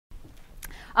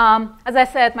As I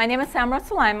said, my name is Samra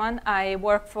Sulaiman. I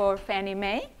work for Fannie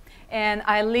Mae, and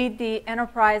I lead the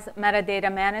Enterprise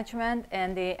Metadata Management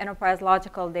and the Enterprise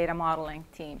Logical Data Modeling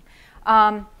team.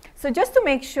 So just to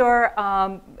make sure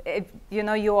if,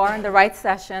 you are in the right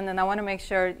session, and I want to make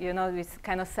sure we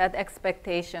kind of set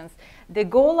expectations. The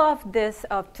goal of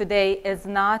today is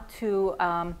not to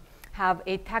have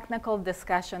a technical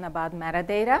discussion about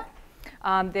metadata.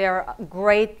 There are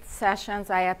great sessions.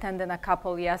 I attended a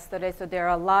couple yesterday, so there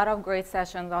are a lot of great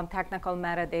sessions on technical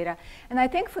metadata. And I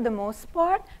think for the most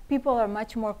part, people are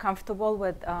much more comfortable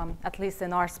with, at least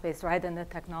in our space, right, in the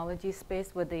technology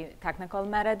space, with the technical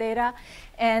metadata.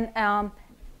 And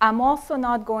I'm also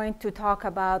not going to talk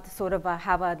about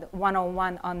have a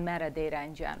 101 on metadata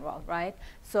in general, right?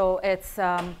 So it's,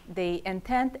 the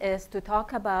intent is to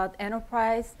talk about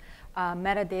enterprise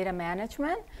metadata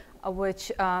management,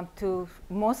 which to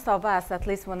most of us, at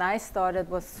least when I started,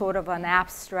 was sort of an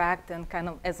abstract and kind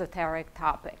of esoteric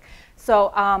topic.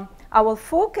 So I will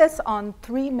focus on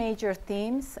three major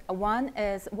themes. One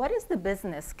is, what is the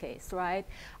business case, right?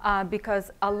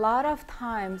 Because a lot of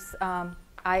times,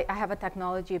 I have a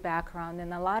technology background,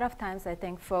 and a lot of times I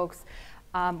think folks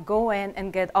go in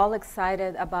and get all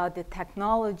excited about the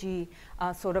technology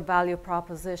sort of value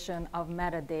proposition of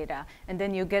metadata. And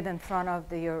then you get in front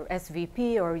of your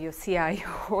SVP or your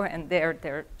CIO, and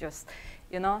they're just,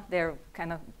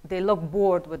 they look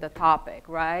bored with the topic,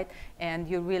 right? And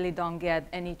you really don't get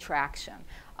any traction.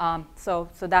 So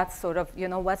that's sort of,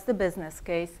 what's the business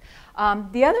case.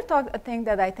 The other thing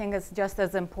that I think is just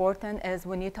as important is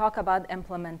when you talk about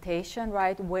implementation,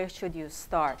 right, where should you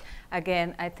start?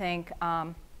 Again, I think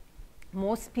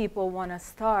most people want to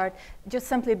start just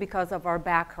simply because of our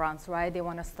backgrounds, right? They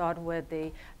want to start with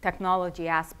the technology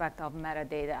aspect of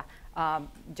metadata.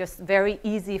 Just very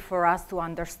easy for us to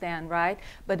understand, right?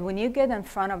 But when you get in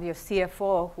front of your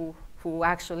CFO who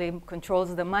actually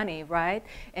controls the money, right?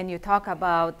 And you talk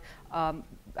about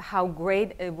how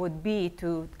great it would be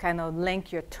to kind of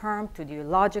link your term to the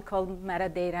logical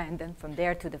metadata, and then from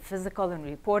there to the physical and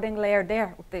reporting layer,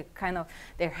 their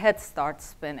heads start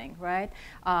spinning, right?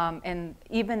 And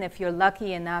even if you're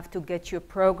lucky enough to get your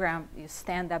program, you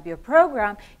stand up your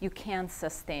program, you can't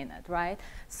sustain it, right?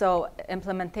 So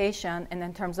implementation, and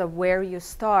in terms of where you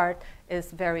start,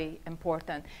 is very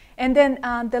important. And then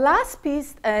the last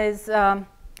piece is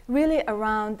really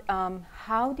around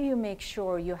how do you make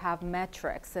sure you have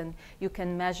metrics and you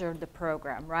can measure the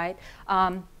program, right?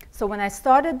 So when I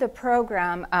started the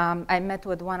program, I met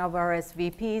with one of our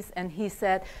SVPs, and he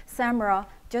said, Samra,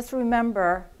 just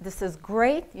remember, this is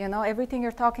great, everything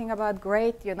you're talking about,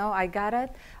 great, I got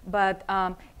it. But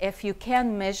if you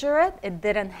can't measure it, it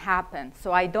didn't happen.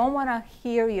 So I don't want to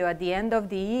hear you at the end of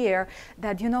the year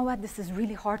that, this is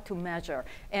really hard to measure.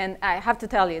 And I have to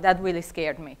tell you, that really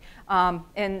scared me.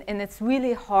 And it's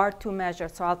really hard to measure.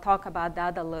 So I'll talk about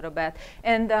that a little bit.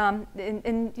 And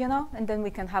then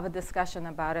we can have a discussion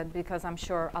about it, because I'm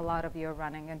sure a lot of you are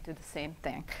running into the same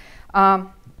thing.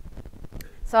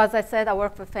 So as I said, I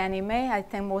work for Fannie Mae. I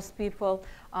think most people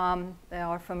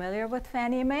are familiar with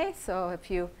Fannie Mae. So if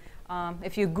you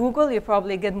Google, you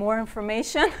probably get more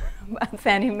information about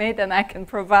Fannie Mae than I can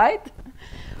provide.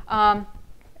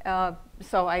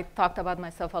 So I talked about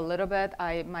myself a little bit.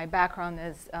 My background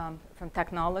is from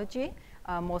technology,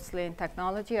 mostly in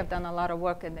technology. I've done a lot of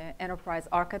work in the enterprise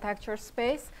architecture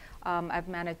space. I've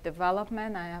managed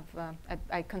development.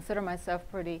 I consider myself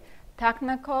pretty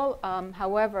technical.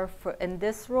 However, in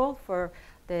this role, for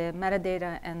the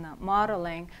metadata and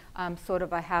modeling, I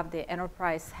have the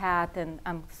enterprise hat, and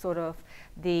I'm sort of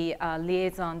the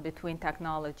liaison between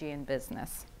technology and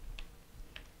business.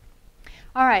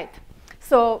 All right,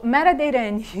 so metadata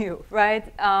and you,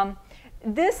 right?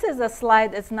 This is a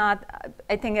slide. It's not,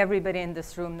 I think everybody in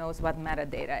this room knows what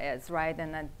metadata is, right?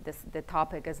 And then the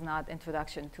topic is not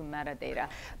introduction to metadata.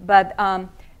 But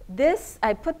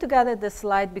I put together this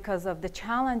slide because of the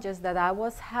challenges that I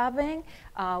was having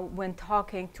when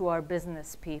talking to our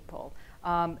business people.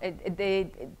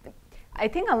 I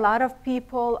think a lot of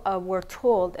people were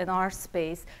told in our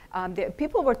space,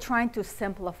 people were trying to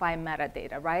simplify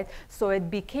metadata, right? So it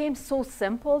became so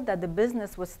simple that the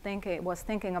business was thinking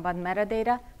about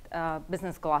metadata,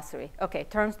 business glossary, okay,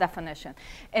 terms definition.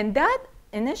 And that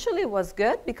initially was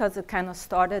good because it kind of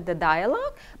started the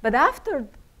dialogue, but after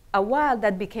a while,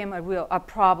 that became a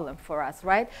problem for us,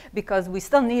 right? Because we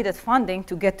still needed funding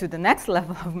to get to the next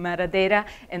level of metadata,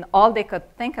 and all they could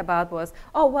think about was,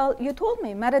 oh, well, you told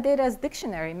me metadata is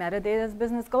dictionary, metadata is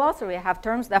business glossary, I have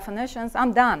terms, definitions,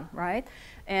 I'm done, right?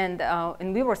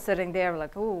 And we were sitting there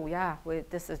like, oh, yeah,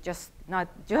 this is just not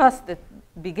just the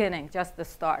beginning, just the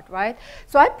start, right?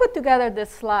 So I put together this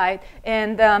slide,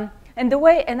 and the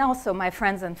way, and also my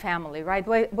friends and family, right?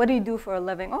 What do you do for a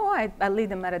living? Oh, I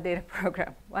lead a metadata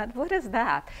program. What is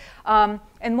that?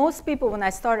 And most people, when I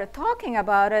started talking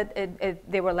about it,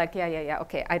 they were like, yeah,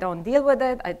 okay, I don't deal with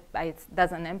it. It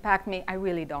doesn't impact me. I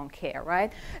really don't care,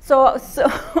 right? So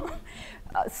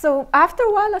after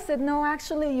a while, I said, no,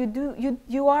 actually,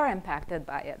 you are impacted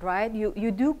by it, right?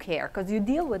 You do care because you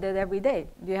deal with it every day.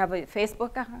 Do you have a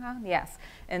Facebook account? Yes.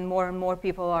 And more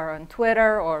people are on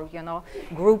Twitter or,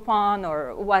 Groupon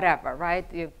or whatever, right?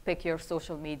 You pick your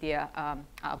social media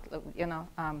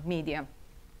medium.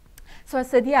 So I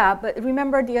said, yeah, but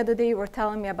remember the other day you were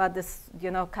telling me about this,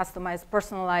 customized,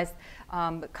 personalized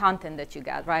content that you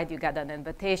got, right? You got an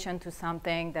invitation to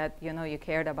something that, you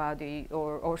cared about,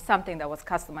 or something that was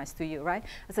customized to you, right?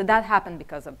 I said, that happened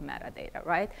because of metadata,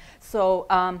 right? So,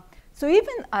 so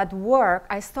even at work,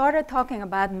 I started talking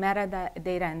about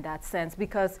metadata in that sense,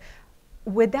 because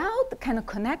without kind of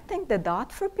connecting the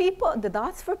dots for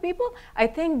people, I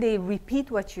think they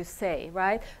repeat what you say,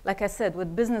 right? Like I said,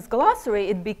 with business glossary,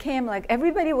 it became like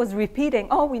everybody was repeating,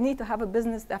 oh, we need to have a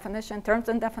business definition, terms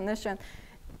and definition.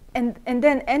 And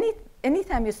then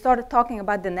anytime you started talking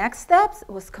about the next steps, it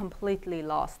was completely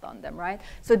lost on them, right?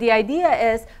 So the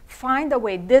idea is find a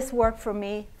way, this worked for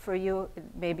me, for you,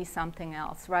 maybe something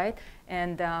else, right?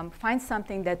 And find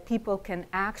something that people can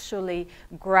actually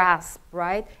grasp,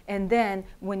 right? And then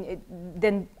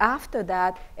then after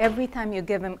that, every time you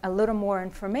give them a little more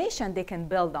information, they can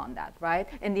build on that, right?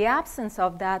 In the absence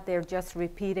of that, they're just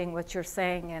repeating what you're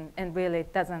saying, and really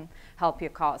it doesn't help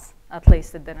your cause. At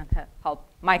least it didn't help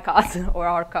my cause or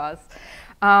our cause.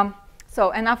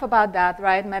 So enough about that,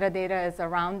 right? Metadata is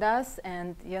around us,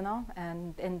 and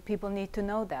and people need to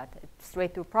know that. It's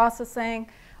straight through processing,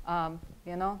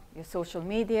 your social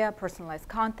media, personalized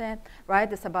content,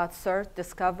 right? It's about search,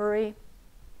 discovery.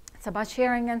 It's about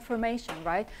sharing information,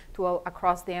 right,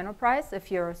 across the enterprise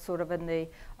if you're sort of in the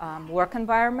work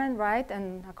environment, right,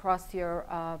 and across your,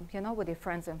 with your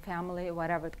friends and family,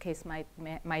 whatever the case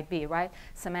might be, right?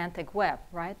 Semantic web,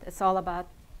 right? It's all about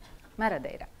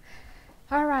metadata.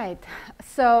 All right,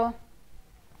 so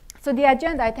the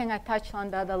agenda, I think I touched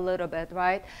on that a little bit,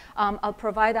 right? I'll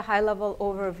provide a high-level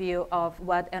overview of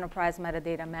what Enterprise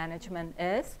Metadata Management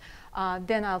is.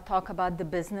 Then I'll talk about the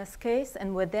business case,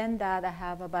 and within that, I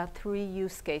have about 3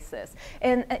 use cases.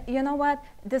 And you know what?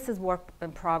 This is work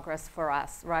in progress for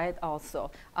us, right,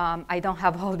 also. I don't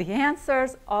have all the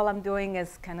answers. All I'm doing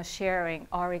is kind of sharing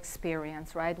our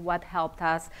experience, right? What helped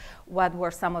us, what were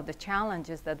some of the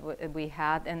challenges that we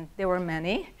had, and there were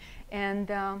many. And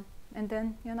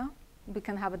then, we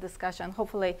can have a discussion.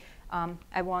 Hopefully, I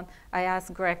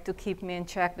asked Greg to keep me in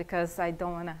check because I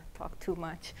don't want to talk too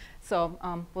much. So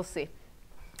we'll see.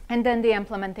 And then the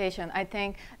implementation. I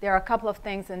think there are a couple of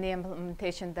things in the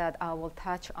implementation that I will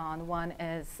touch on. One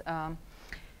is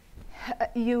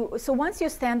so once you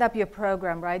stand up your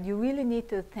program, right, you really need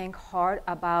to think hard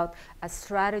about a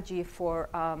strategy for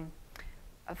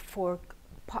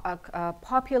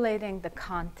populating the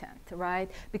content,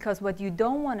 right? Because what you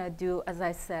don't want to do, as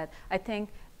I said, I think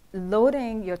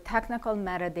loading your technical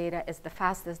metadata is the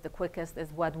fastest, the quickest,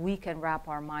 is what we can wrap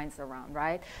our minds around,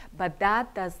 right? But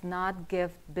that does not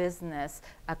give business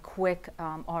a quick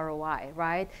ROI,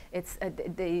 right? It's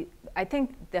I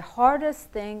think the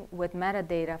hardest thing with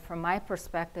metadata, from my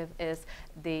perspective, is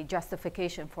the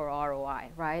justification for ROI,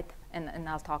 right? And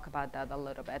I'll talk about that a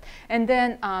little bit. And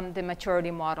then the maturity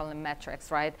model and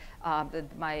metrics, right?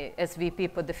 My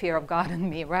SVP put the fear of God in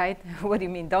me, right? What do you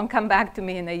mean? Don't come back to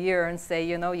me in a year and say,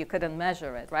 you couldn't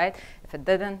measure it, right?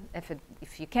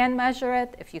 If you can't measure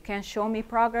it, if you can't show me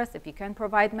progress, if you can't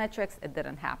provide metrics, it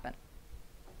didn't happen.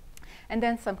 And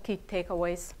then some key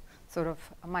takeaways, sort of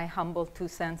my humble 2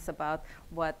 cents about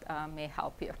what may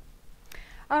help you.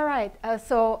 All right,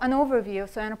 so an overview.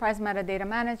 So Enterprise Metadata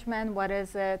Management, what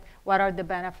is it? What are the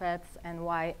benefits and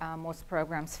why most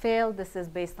programs fail? This is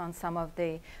based on some of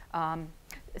the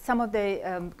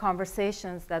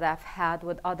conversations that I've had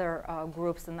with other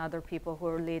groups and other people who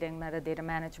are leading metadata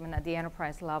management at the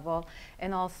enterprise level,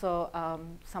 and also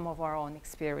some of our own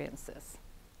experiences.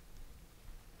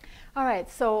 All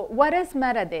right, so what is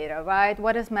metadata, right?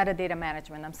 What is metadata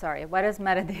management? I'm sorry, what is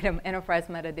metadata, enterprise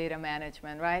metadata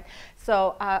management, right?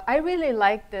 So I really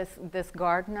like this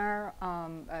Gardner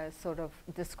sort of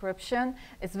description.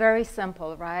 It's very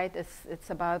simple, right? It's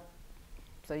about,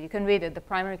 so you can read it, the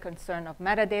primary concern of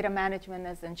metadata management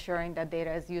is ensuring that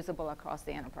data is usable across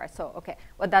the enterprise. So, okay,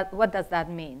 what does that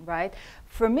mean, right?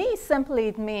 For me, simply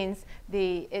it means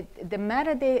the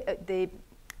metadata,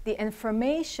 the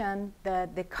information,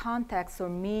 the context or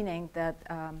meaning that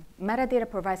metadata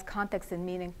provides context and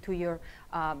meaning to your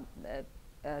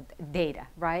data,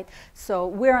 right? So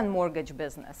we're in mortgage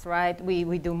business, right?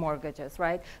 We do mortgages,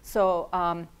 right? So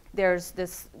there's the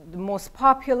most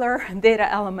popular data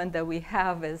element that we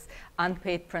have is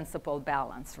unpaid principal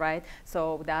balance, right?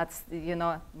 So that's, you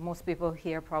know, most people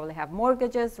here probably have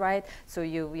mortgages, right? So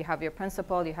you have your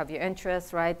principal, you have your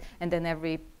interest, right? And then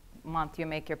every month you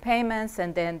make your payments,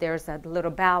 and then there's that little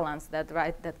balance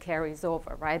that carries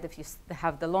over, right? If you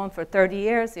have the loan for 30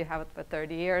 years, you have it for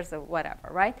 30 years or whatever,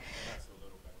 right? That's a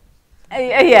little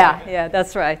balance. Yeah,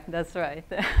 that's right, that's right.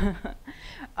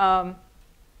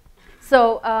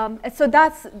 So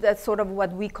that's sort of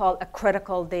what we call a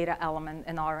critical data element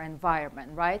in our environment,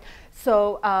 right?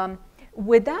 So and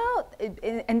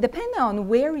depending on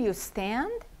where you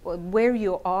stand, where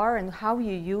you are and how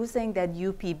you're using that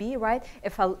UPB, right?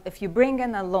 If you bring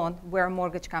in a loan, we're a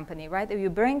mortgage company, right? If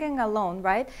you bring in a loan,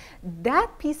 right,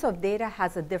 that piece of data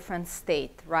has a different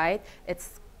state, right?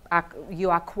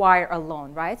 You acquire a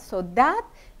loan, right? So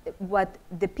what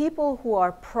the people who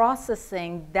are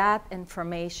processing that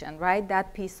information, right,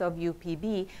 that piece of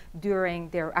UPB during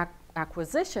their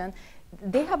acquisition,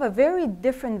 they have a very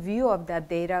different view of that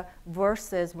data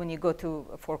versus when you go to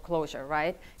foreclosure,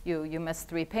 right? You miss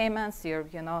 3 payments,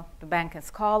 the bank is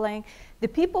calling. The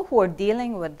people who are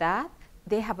dealing with that,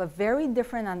 they have a very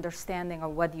different understanding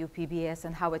of what UPB is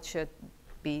and how it should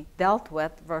be dealt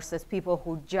with versus people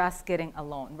who just getting a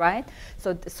loan, right?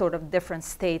 So sort of different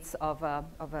states of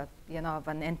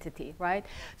an entity, right?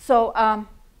 So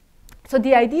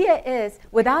the idea is,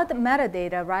 without the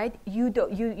metadata, right,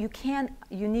 you can't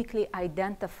uniquely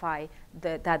identify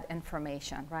that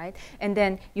information, right? And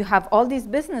then you have all these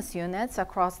business units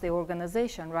across the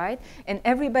organization, right? And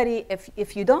everybody,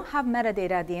 if you don't have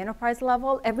metadata at the enterprise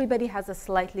level, everybody has a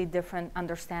slightly different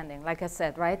understanding. Like I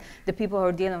said, right? The people who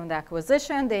are dealing with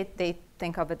acquisition, they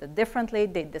think of it differently.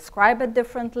 They describe it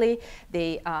differently.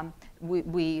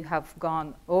 We have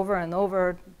gone over and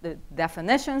over the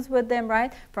definitions with them,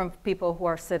 right? From people who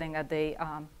are sitting at the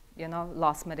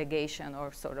loss mitigation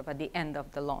or sort of at the end of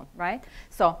the loan, right?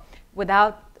 So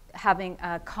without having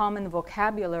a common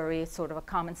vocabulary, sort of a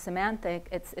common semantic,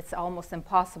 it's almost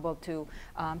impossible to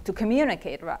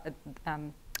communicate that,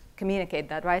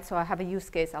 right? So I have a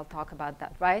use case, I'll talk about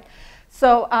that, right?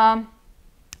 So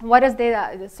what is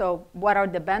data? So what are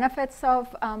the benefits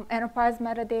of enterprise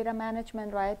metadata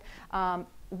management, right?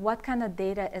 What kind of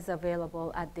data is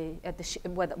available at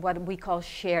what we call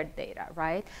shared data,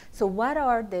 right? So what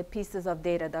are the pieces of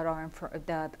data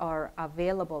that are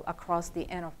available across the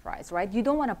enterprise, right? You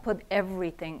don't want to put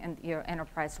everything in your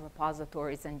enterprise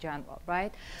repositories in general,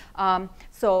 right?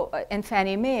 So in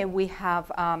Fannie Mae, we have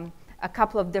a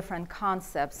couple of different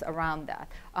concepts around that.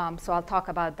 So I'll talk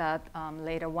about that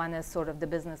later. One is sort of the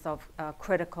business of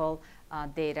critical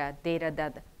data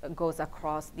that goes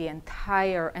across the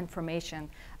entire information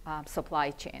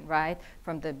supply chain, right?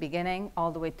 From the beginning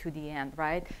all the way to the end,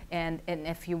 right? And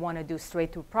if you want to do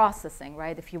straight through processing,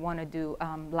 right? If you want to do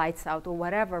lights out or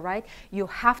whatever, right? You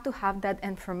have to have that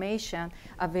information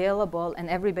available and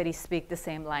everybody speak the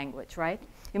same language, right?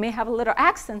 You may have a little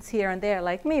accents here and there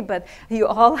like me, but you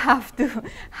all have to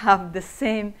have the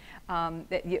same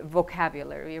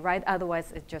vocabulary, right?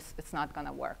 Otherwise, it's not going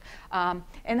to work.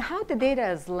 And how the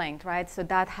data is linked, right? So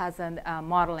that has a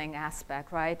modeling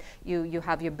aspect, right? You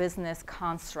have your business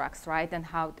constructs, right? And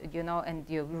how, and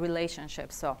your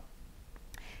relationships. So.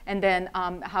 And then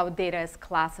how data is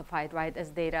classified, right,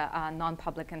 as data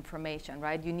non-public information,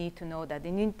 right? You need to know that.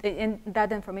 And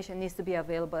that information needs to be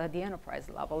available at the enterprise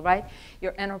level, right?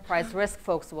 Your enterprise risk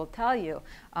folks will tell you,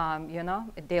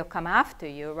 they'll come after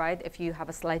you, right, if you have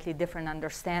a slightly different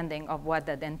understanding of what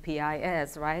that NPI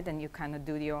is, right? And you kind of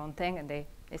do your own thing, and they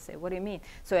say, what do you mean?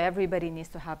 So everybody needs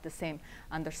to have the same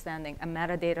understanding. A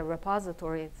metadata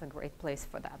repository is a great place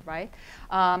for that, right?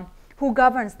 Who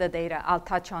governs the data? I'll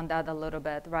touch on that a little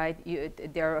bit, right?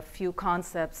 There are a few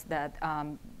concepts that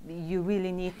you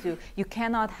really need to, you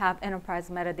cannot have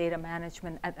enterprise metadata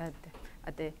management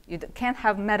you can't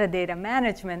have metadata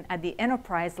management at the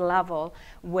enterprise level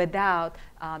without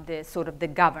the sort of the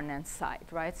governance side,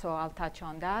 right? So I'll touch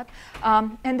on that.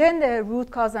 And then the root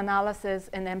cause analysis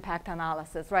and impact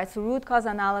analysis, right? So root cause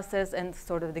analysis and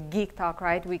sort of the geek talk,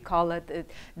 right? We call it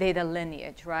data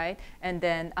lineage, right? And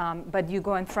then, but you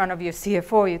go in front of your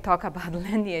CFO, you talk about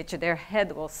lineage, their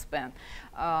head will spin.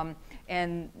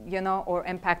 And, you know, or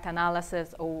impact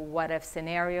analysis or what if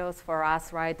scenarios for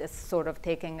us, right? It's sort of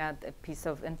taking a piece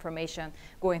of information,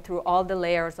 going through all the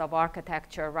layers of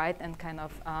architecture, right? And kind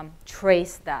of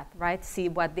trace that, right? See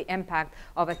what the impact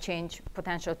of a change,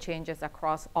 potential changes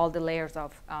across all the layers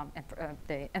of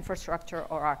the infrastructure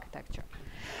or architecture.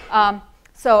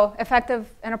 So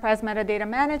effective enterprise metadata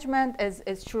management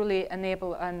is truly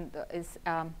enable and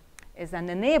is an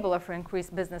enabler for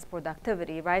increased business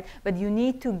productivity, right? But you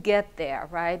need to get there,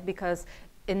 right? Because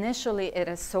initially it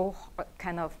is so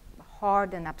kind of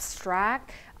hard and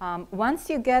abstract. Once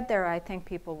you get there, I think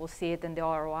people will see it and the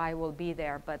ROI will be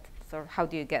there, but sort of how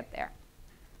do you get there?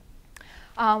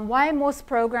 Why most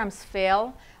programs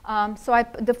fail? So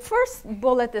the first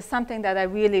bullet is something that I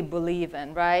really believe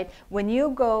in, right? When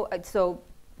you go, so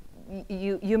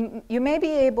you may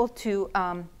be able to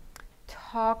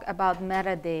talk about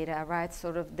metadata, right?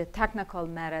 Sort of the technical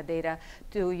metadata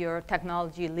to your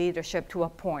technology leadership to a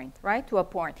point, right? To a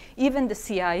point. Even the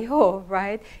CIO,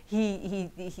 right? He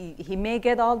may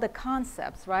get all the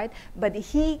concepts, right? But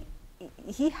he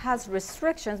has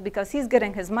restrictions because he's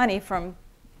getting his money from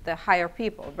the higher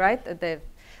people, right? The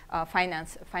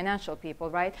financial people,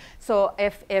 right? So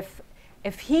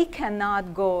if he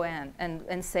cannot go in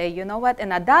and say, you know what,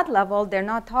 and at that level, they're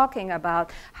not talking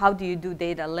about how do you do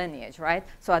data lineage, right?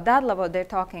 So at that level, they're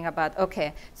talking about,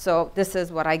 okay, so this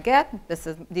is what I get,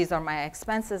 these are my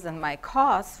expenses and my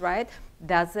costs, right?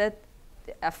 Does it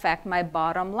affect my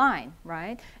bottom line,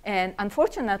 right? And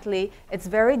unfortunately, it's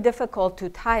very difficult to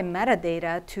tie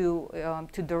metadata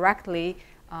to directly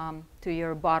to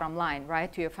your bottom line,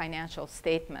 right? To your financial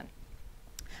statement.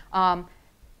 And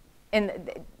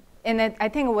I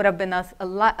think it would have been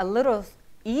a little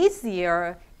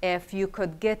easier if you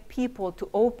could get people to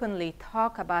openly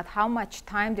talk about how much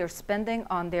time they're spending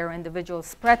on their individual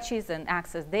spreadsheets and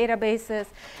access databases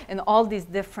and all these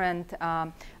different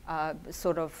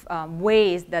sort of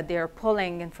ways that they're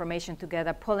pulling information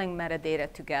together, pulling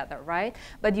metadata together, right?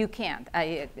 But you can't.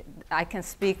 I can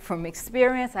speak from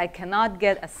experience. I cannot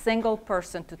get a single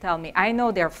person to tell me. I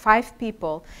know there are 5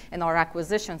 people in our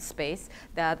acquisition space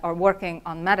that are working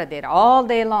on metadata all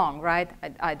day long, right?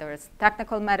 Either it's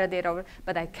technical metadata,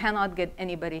 but I cannot get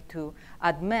anybody to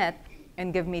admit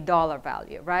and give me dollar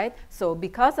value, right? So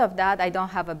because of that, I don't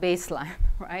have a baseline,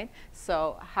 right?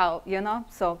 So how, you know,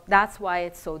 so that's why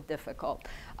it's so difficult.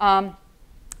 And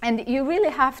you really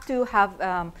have to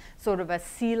have sort of a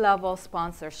C-level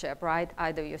sponsorship, right?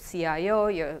 Either your CIO,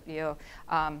 your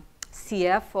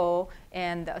CFO,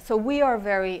 and so we are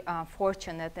very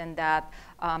fortunate in that.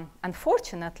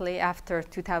 Unfortunately, after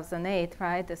 2008,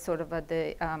 right, the sort of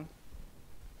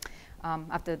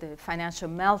after the financial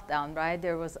meltdown, right,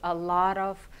 there was a lot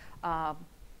of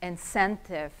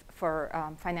incentive for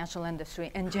financial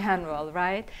industry in general,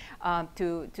 right,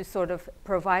 to sort of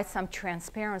provide some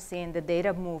transparency in the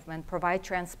data movement, provide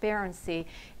transparency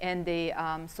in the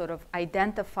sort of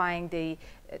identifying the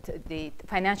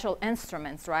financial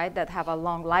instruments, right, that have a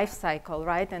long life cycle,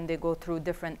 right, and they go through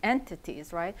different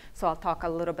entities, right. So I'll talk a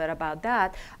little bit about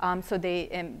that. So the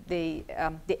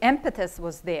impetus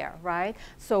was there, right.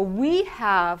 So we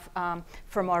have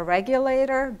from our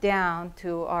regulator down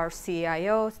to our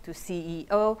CIOs to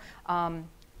CEO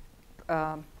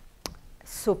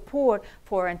support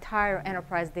for entire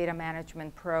enterprise data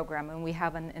management program, and we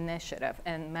have an initiative,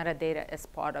 and metadata is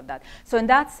part of that. So in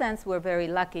that sense, we're very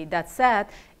lucky. That said,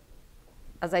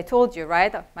 as I told you,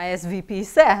 right, my SVP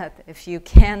said, if you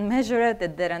can't measure it,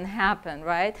 it didn't happen,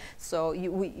 right? So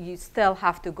you still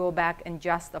have to go back and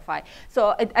justify.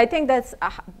 So I think that's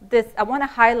I want to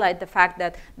highlight the fact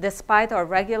that despite our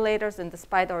regulators and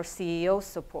despite our CEO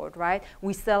support, right,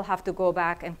 we still have to go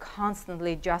back and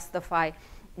constantly justify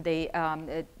the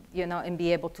you know, and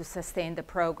be able to sustain the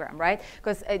program, right?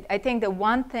 Because I think the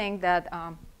one thing that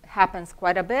happens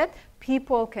quite a bit,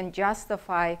 people can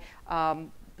justify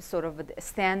sort of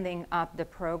standing up the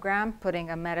program,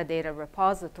 putting a metadata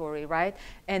repository, right?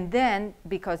 And then,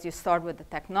 because you start with the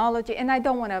technology, and I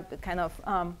don't want to kind of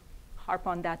harp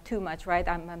on that too much, right?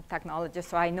 I'm a technologist,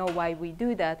 so I know why we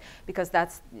do that, because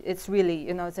it's really,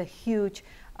 you know, it's a huge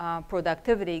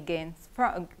productivity gain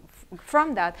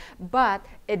from that, but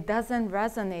it doesn't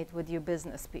resonate with you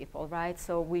business people, right?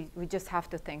 So we just have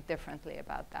to think differently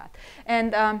about that.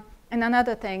 And And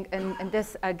another thing, and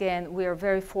this again, we are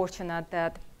very fortunate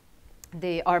that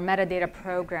our metadata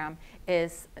program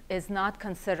is not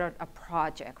considered a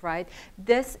project, right?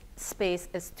 This space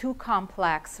is too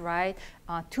complex, right?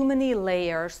 Too many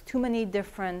layers, too many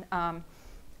different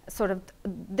sort of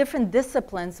different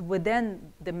disciplines within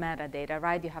the metadata,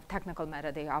 right? You have technical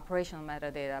metadata, operational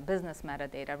metadata, business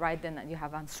metadata, right? Then you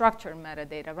have unstructured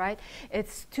metadata, right?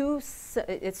 It's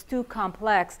too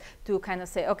complex to kind of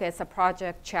say, okay, it's a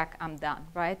project, check, I'm done,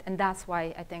 right? And that's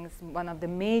why I think it's one of the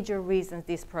major reasons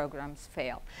these programs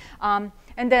fail. And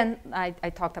then I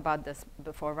talked about this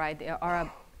before, right? There are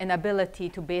an ability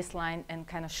to baseline and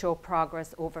kind of show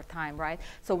progress over time, right?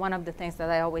 So one of the things that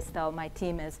I always tell my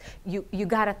team is you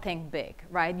gotta think big,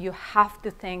 right? You have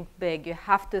to think big. You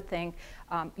have to think,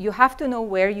 you have to know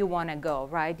where you wanna go,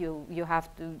 right? You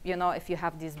have to, you know, if you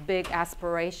have these big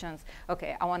aspirations,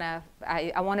 okay, I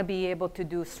wanna be able to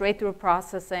do straight through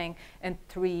processing in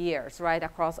 3 years, right?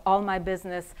 Across all my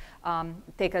business,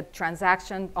 take a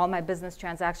transaction, all my business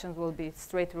transactions will be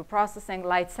straight through processing,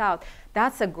 lights out.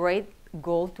 That's a great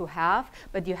goal to have,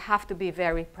 but you have to be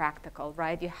very practical,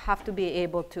 right? You have to be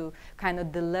able to kind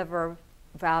of deliver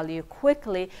value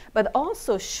quickly, but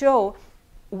also show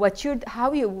what you're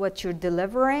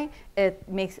delivering. It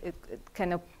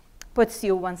kind of puts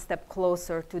you one step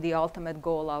closer to the ultimate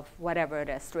goal of whatever it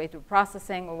is, straight through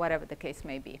processing or whatever the case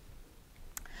may be.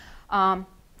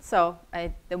 So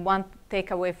the one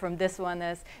takeaway from this one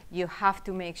is you have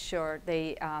to make sure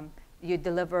you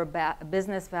deliver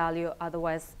business value,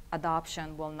 otherwise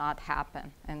adoption will not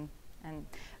happen. And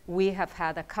we have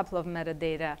had a couple of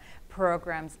metadata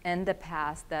programs in the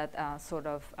past that sort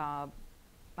of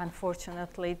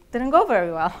unfortunately didn't go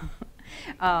very well.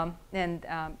 And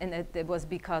it was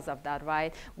because of that,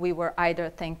 right? We were either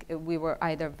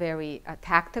very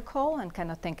tactical and kind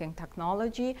of thinking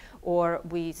technology, or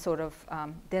we sort of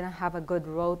didn't have a good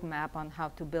roadmap on how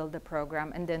to build the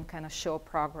program and then kind of show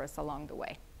progress along the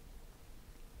way.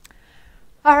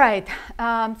 All right,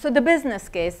 so the business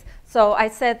case. So I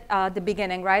said at the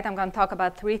beginning, right, I'm going to talk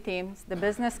about 3 themes: the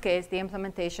business case, the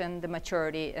implementation, the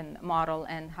maturity and model,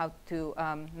 and how to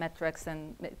metrics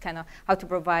and kind of how to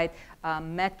provide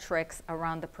metrics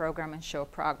around the program and show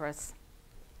progress.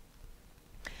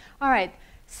 All right.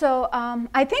 So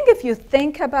I think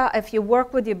if you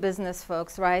work with your business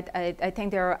folks, right, I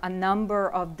think there are a number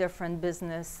of different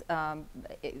business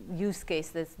use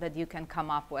cases that you can come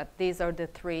up with. These are the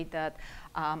 3 that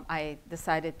I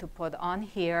decided to put on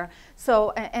here.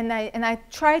 So, and I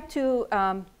tried to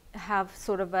have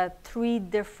sort of 3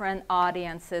 different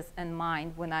audiences in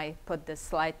mind when I put this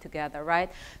slide together,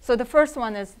 right? So the first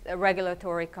one is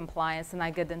regulatory compliance, and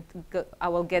I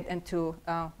will get into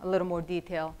a little more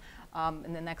detail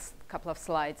in the next couple of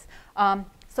slides.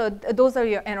 So those are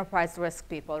your enterprise risk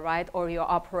people, right? Or your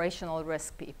operational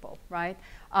risk people, right?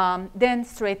 Then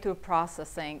straight through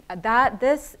processing.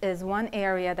 This is one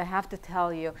area that I have to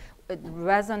tell you, it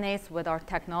resonates with our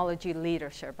technology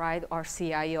leadership, right? Our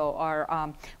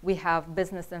CIO, we have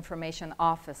business information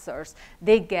officers.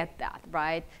 They get that,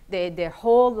 right? Their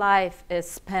whole life is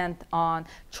spent on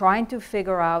trying to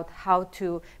figure out how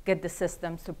to get the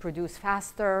systems to produce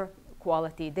faster,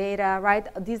 quality data, right?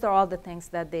 These are all the things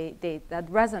that that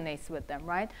resonates with them,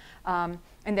 right? And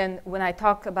then when I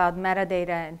talk about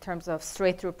metadata in terms of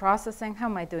straight through processing, how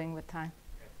am I doing with time?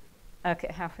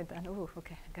 Okay, halfway done. Ooh,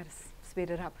 okay, I gotta speed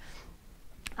it up.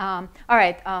 All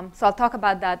right, so I'll talk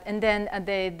about that. And then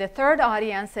the third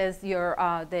audience is your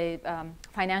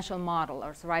financial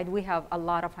modelers, right? We have a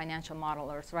lot of financial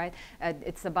modelers, right?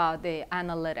 It's about the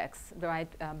analytics, right?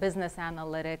 Business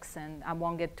analytics, and I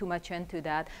won't get too much into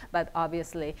that, but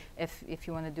obviously if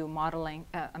you want to do modeling,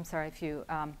 if you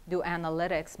do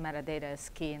analytics, metadata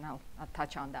is key, and I'll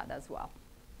touch on that as well.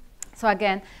 So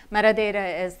again,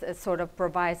 metadata is sort of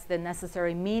provides the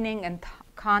necessary meaning and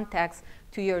context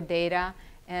to your data.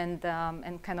 And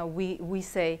kind of we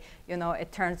say, you know,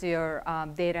 it turns your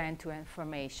data into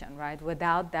information, right?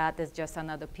 Without that, it's just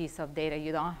another piece of data.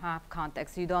 You don't have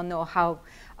context. You don't know how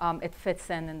it fits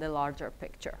in the larger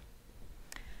picture.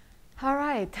 All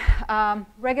right,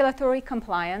 regulatory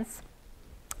compliance.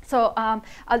 So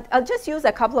I'll just use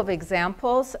a couple of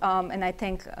examples, and I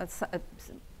think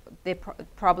they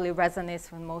probably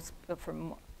resonates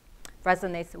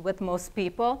with most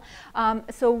people.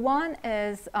 So one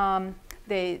is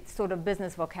the sort of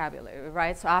business vocabulary,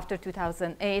 right? So after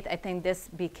 2008, I think this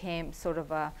became sort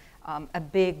of a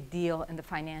big deal in the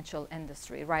financial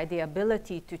industry, right? The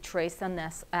ability to trace an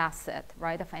asset,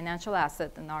 right? A financial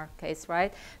asset in our case,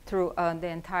 right? Through the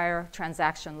entire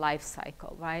transaction life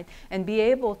cycle, right? And be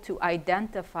able to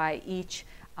identify each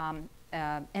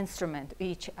instrument,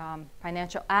 each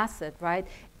financial asset, right,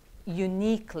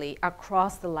 uniquely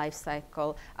across the life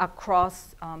cycle,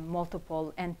 across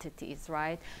multiple entities,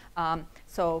 right?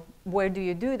 So where do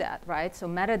you do that, right? So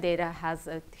metadata has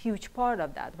a huge part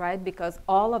of that, right? Because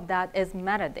all of that is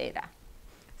metadata.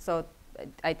 So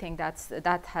I think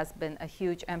that has been a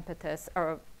huge impetus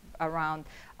around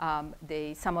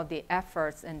some of the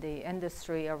efforts in the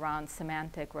industry around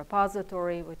semantic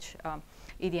repository, which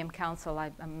EDM Council,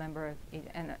 I'm a member of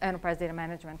Enterprise Data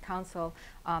Management Council,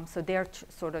 so they're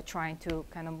sort of trying to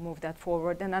kind of move that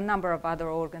forward, and a number of other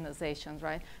organizations,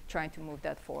 right, trying to move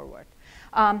that forward.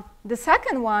 The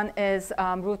second one is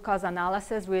root cause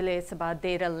analysis. Really, it's about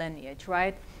data lineage,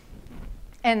 right?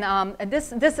 And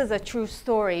this is a true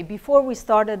story. Before we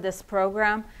started this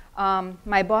program,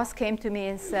 my boss came to me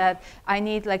and said, I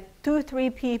need like 2 or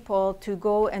 3 people to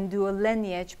go and do a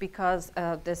lineage because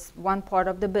this one part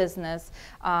of the business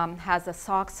has a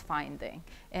SOX finding.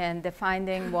 And the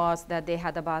finding was that they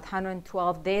had about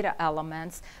 112 data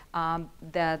elements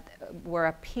that were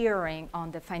appearing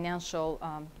on the financial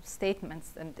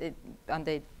statements and on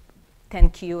the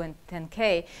 10Q and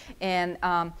 10K, and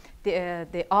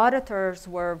the auditors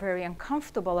were very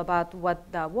uncomfortable about what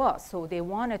that was. So they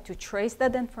wanted to trace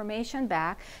that information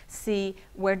back, see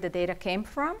where the data came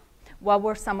from, what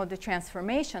were some of the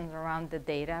transformations around the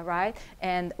data, right?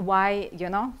 And why, you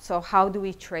know, so how do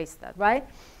we trace that, right?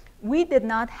 We did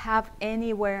not have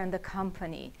anywhere in the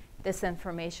company this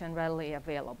information readily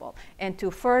available. And to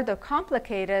further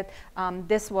complicate it,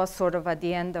 this was sort of at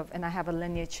the end of, and I have a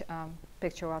lineage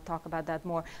picture, I'll talk about that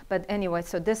more. But anyway,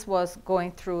 so this was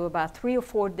going through about 3 or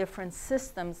 4 different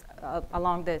systems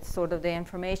along the sort of the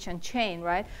information chain,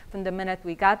 right? From the minute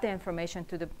we got the information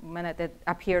to the minute it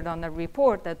appeared on the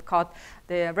report that caught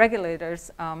the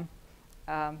regulators'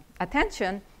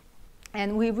 attention.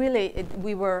 And we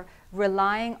were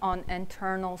relying on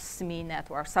internal SME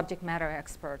network, subject matter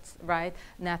experts, right,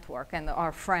 network, and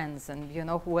our friends and, you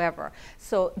know, whoever.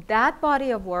 So that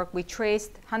body of work, we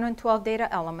traced 112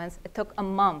 data elements. It took a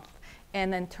month.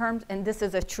 And in terms, and this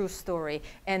is a true story,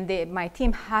 and my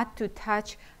team had to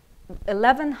touch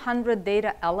 1,100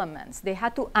 data elements. They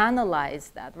had to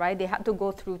analyze that, right? They had to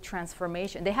go through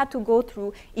transformation. They had to go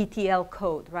through ETL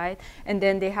code, right? And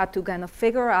then they had to kind of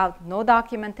figure out no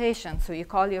documentation. So you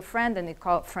call your friend, and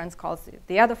friend calls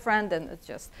the other friend, and it's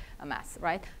just a mess,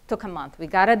 right? Took a month. We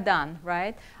got it done,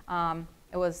 right?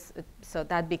 So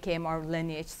that became our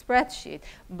lineage spreadsheet.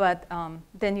 But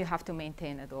then you have to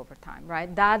maintain it over time,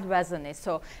 right? That resonates.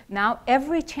 So now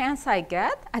every chance I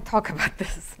get, I talk about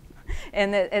this.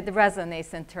 And it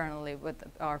resonates internally with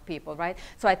our people, right?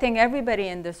 So I think everybody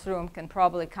in this room can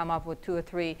probably come up with 2 or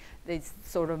 3 these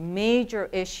sort of major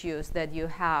issues that you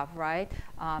have, right?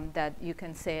 That you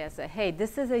can say as a, hey,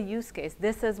 this is a use case.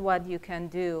 This is what you can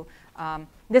do.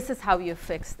 This is how you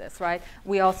fix this, right?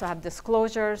 We also have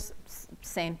disclosures,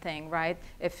 same thing, right?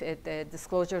 If the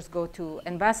disclosures go to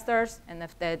investors, and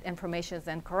if the information is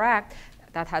incorrect,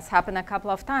 that has happened a couple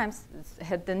of times. It's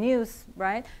hit the news,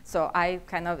 right? So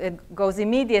it goes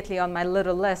immediately on my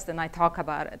little list, and I talk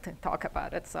about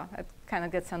it. So it kind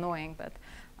of gets annoying, but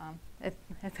it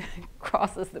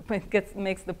crosses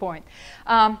makes the point.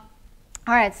 All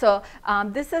right, so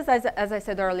this is, as I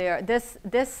said earlier,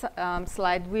 this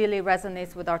slide really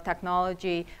resonates with our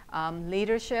technology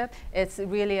leadership. It's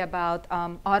really about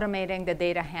automating the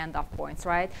data handoff points,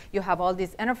 right? You have all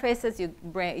these interfaces.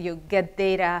 You get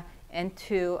data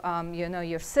into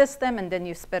your system, and then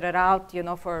you spit it out,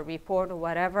 for a report or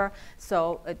whatever.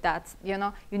 So that's, you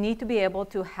need to be able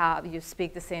to you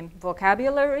speak the same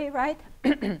vocabulary, right?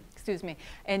 Excuse me.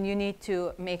 And you need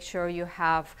to make sure you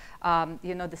have,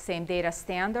 the same data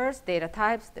standards, data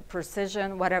types, the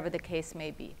precision, whatever the case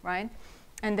may be, right?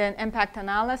 And then impact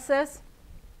analysis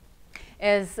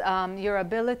is your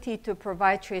ability to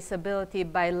provide traceability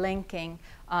by linking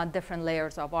different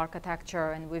layers of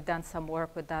architecture, and we've done some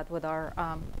work with that with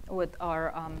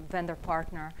our vendor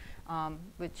partner,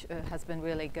 which has been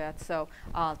really good. So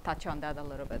I'll touch on that a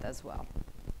little bit as well.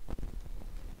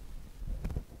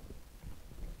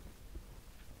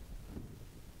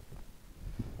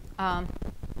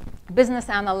 Business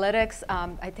analytics,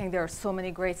 I think there are so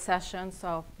many great sessions,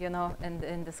 so,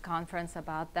 in this conference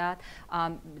about that.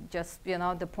 Just,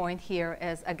 the point here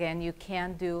is, again, you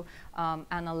can't do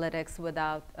analytics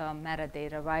without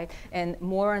metadata, right? And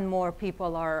more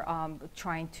people are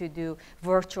trying to do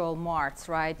virtual marts,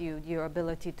 right? Your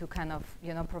ability to kind of,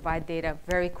 provide data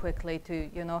very quickly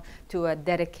to a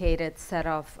dedicated set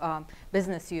of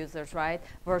business users, right?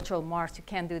 Virtual marts, you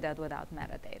can't do that without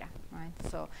metadata, right?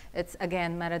 right? So it's,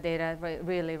 again, metadata,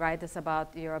 really, right? It's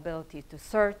about your ability to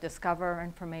search, discover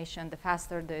information. The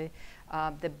faster,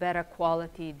 the better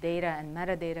quality data and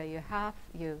metadata you have,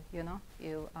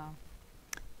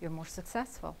 you're more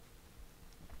successful.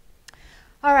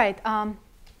 All right. Am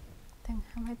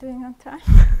I doing on time?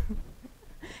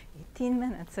 18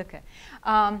 minutes, okay.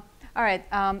 All right,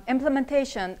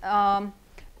 implementation.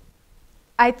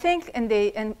 I think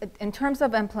in terms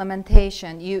of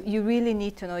implementation, you really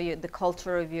need to know the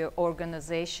culture of your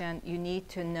organization. You need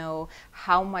to know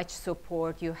how much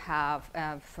support you have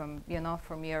from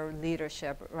your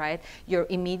leadership, right? Your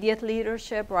immediate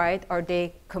leadership, right? Are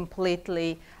they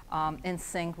completely in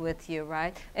sync with you,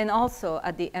 right? And also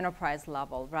at the enterprise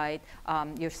level, right?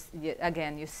 Your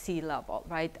C-level,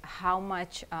 right? How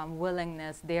much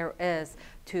willingness there is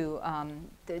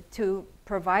to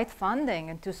provide funding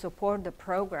and to support the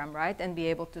program, right? And be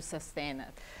able to sustain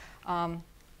it.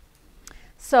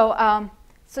 So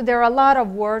there are a lot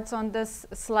of words on this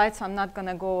slide, so I'm not going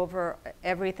to go over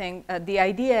everything. The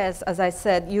idea is, as I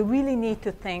said, you really need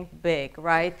to think big,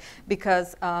 right?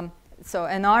 Because so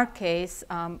in our case,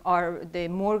 the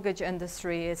mortgage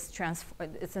industry is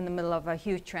it's in the middle of a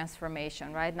huge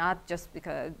transformation, right? Not just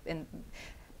because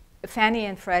Fannie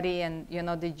and Freddie and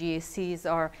the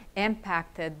GSEs are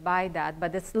impacted by that,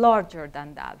 but it's larger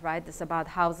than that, right? It's about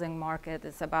housing market.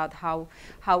 It's about how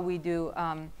we do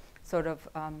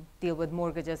deal with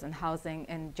mortgages and housing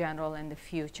in general in the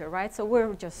future, right? So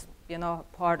we're just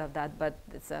part of that, but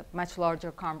it's a much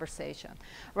larger conversation,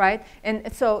 right?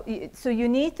 And so you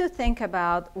need to think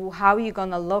about how you're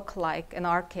going to look like in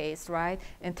our case, right?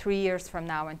 In 3 years from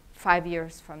now and 5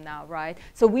 years from now, right?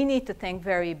 So we need to think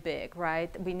very big, right?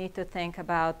 We need to think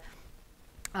about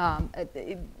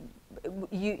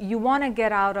you want to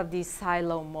get out of these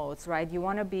silo modes, right? You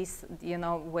want to be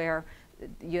where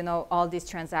all these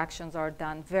transactions are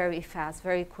done very fast,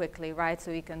 very quickly, right? So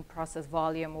you can process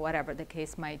volume, whatever the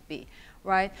case might be,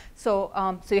 right? So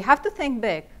so you have to think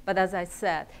big, but as I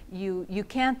said, you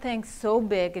can't think so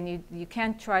big and you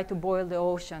can't try to boil the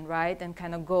ocean, right? And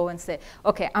kind of go and say,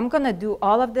 okay, I'm going to do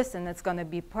all of this and it's going to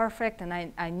be perfect and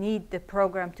I need the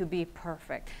program to be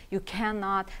perfect. You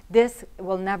cannot, this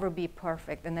will never be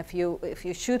perfect. And if you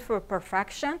shoot for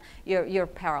perfection, you're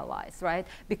paralyzed, right?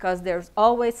 Because there's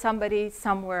always somebody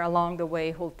somewhere along the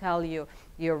way who'll tell you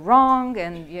you're wrong,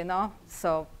 and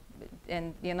so.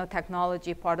 And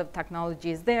technology, part of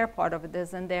technology is there, part of it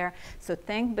isn't there. So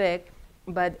think big,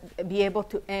 but be able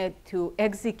to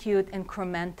execute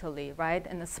incrementally, right?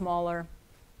 In a smaller,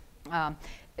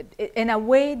 in a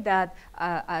way that,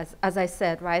 as I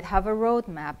said, right, have a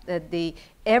roadmap that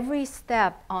every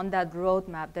step on that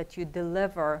roadmap that you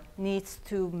deliver needs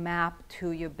to map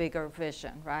to your bigger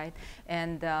vision, right?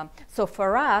 And so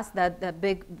for us, that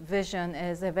big vision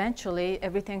is eventually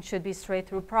everything should be straight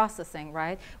through processing,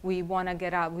 right? We want to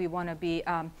get out, we want to be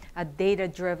a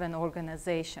data-driven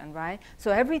organization, right?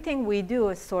 So everything we do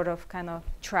is sort of kind of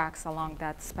tracks along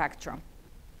that spectrum.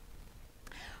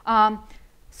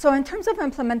 So in terms of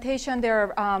implementation,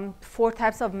 there are 4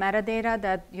 types of metadata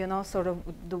that, sort of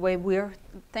the way we're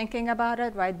thinking about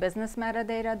it, right? Business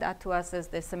metadata, that to us is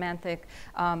the semantic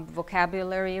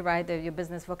vocabulary, right? Your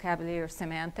business vocabulary or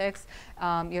semantics.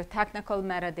 Your technical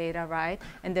metadata, right?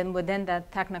 And then within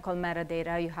that technical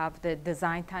metadata, you have the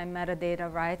design time metadata,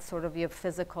 right? Sort of your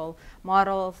physical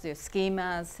models, your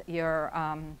schemas, your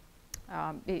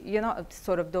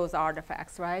sort of those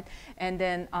artifacts, right? And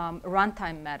then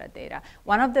runtime metadata.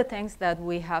 One of the things that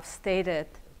we have stated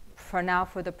for now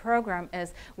for the program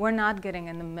is we're not getting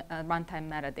in the runtime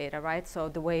metadata, right? So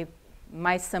the way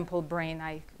my simple brain,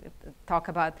 I talk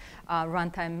about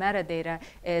runtime metadata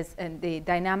is the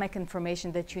dynamic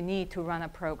information that you need to run a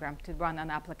program, to run an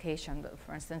application.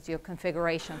 For instance, your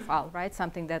configuration file, right?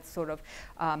 Something that's sort of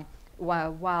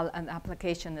while an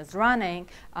application is running,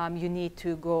 you need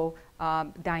to go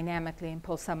dynamically and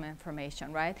pull some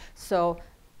information, right? So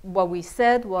what we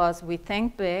said was we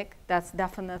think big. That's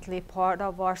definitely part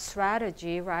of our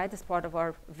strategy, right? It's part of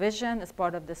our vision. It's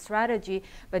part of the strategy.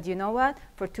 But you know what?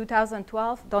 For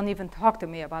 2012, don't even talk to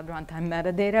me about runtime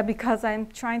metadata because I'm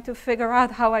trying to figure out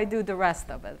how I do the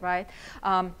rest of it, right?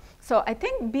 So I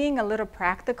think being a little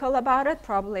practical about it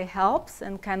probably helps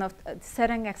and kind of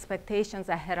setting expectations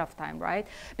ahead of time, right?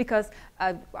 Because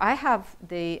I have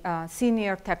the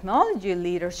senior technology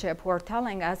leadership who are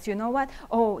telling us, you know what?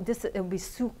 Oh, it would be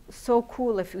so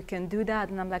cool if we can do that.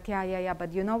 And I'm like, yeah.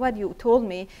 But you know what? You told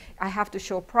me I have to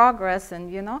show progress,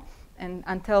 and and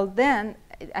until then,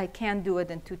 I can't do it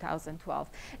in 2012.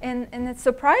 And it's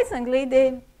surprisingly,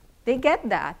 they get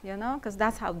that, because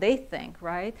that's how they think,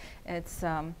 right? It's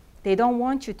they don't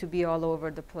want you to be all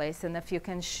over the place. And if you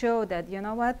can show that, you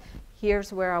know what,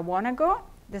 here's where I want to go,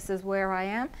 this is where I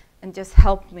am, and just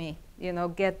help me,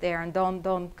 get there, and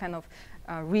don't kind of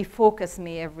refocus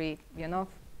me every,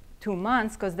 2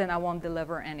 months, because then I won't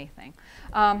deliver anything.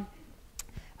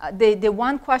 The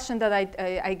one question that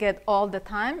I get all the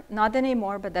time, not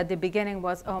anymore, but at the beginning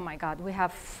was, oh my God, we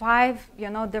have 5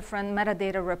 different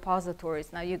metadata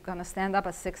repositories. Now you're going to stand up a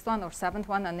 6th one or 7th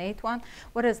one, an 8th one?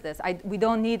 What is this? We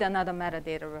don't need another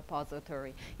metadata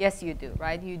repository. Yes, you do,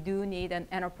 right? You do need an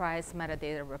enterprise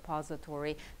metadata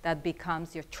repository that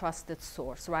becomes your trusted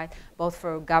source, right? Both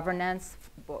for governance,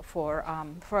 for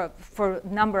a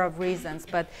number of reasons,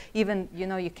 but even,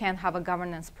 you can't have a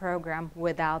governance program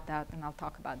without that, and I'll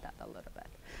talk about that a little bit.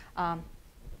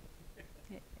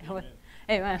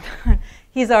 Amen.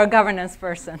 He's our governance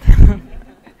person.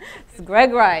 It's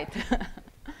Greg Wright.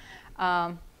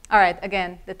 All right,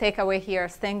 again, the takeaway here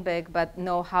is think big, but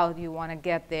know how you want to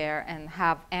get there and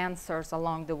have answers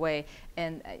along the way.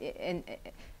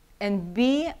 And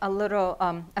be a little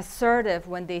assertive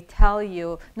when they tell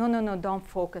you, no, don't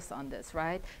focus on this,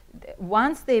 right?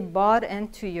 Once they bought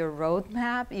into your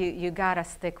roadmap, you got to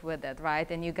stick with it, right?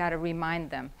 And you got to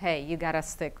remind them, hey, you got to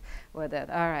stick with it.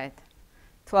 All right,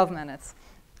 12 minutes.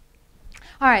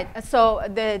 All right, so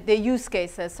the use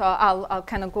cases. So I'll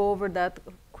kind of go over that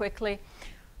quickly.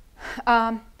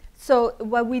 So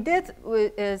what we did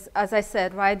is, as I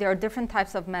said, right, there are different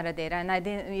types of metadata, and I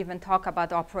didn't even talk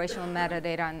about operational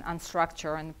metadata and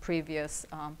unstructured in the previous,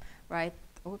 right?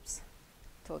 Oops,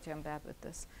 told you I'm bad with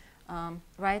this,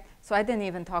 right? So I didn't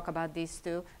even talk about these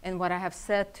two, and what I have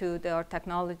said to our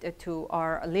technology, to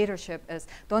our leadership is,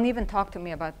 don't even talk to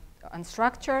me about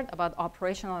unstructured, about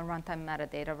operational and runtime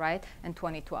metadata, right, in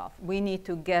 2012. We need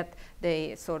to get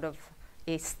the sort of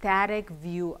a static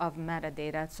view of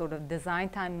metadata, sort of design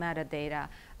time metadata,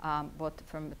 both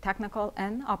from technical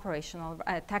and operational,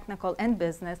 technical and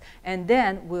business, and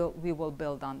then we will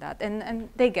build on that. And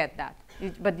they get that,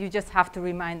 but you just have to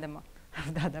remind them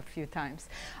of that a few times.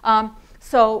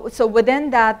 So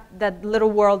within that little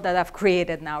world that I've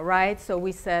created now, right? So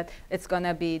we said it's going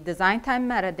to be design time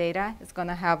metadata, it's going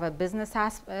to have a business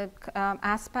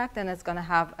aspect, and it's going to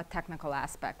have a technical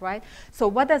aspect, right? So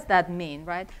what does that mean,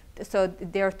 right? So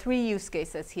there are 3 use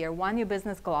cases here. One, your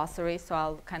business glossary, so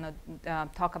I'll kind of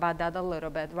talk about that a little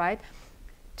bit, right?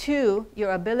 2,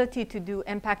 your ability to do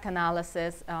impact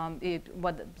analysis,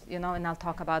 and I'll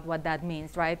talk about what that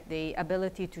means, right? The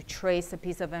ability to trace a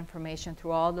piece of information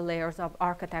through all the layers of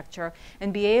architecture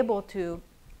and be able to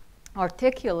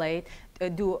articulate,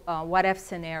 do what-if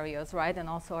scenarios, right? And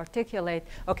also articulate,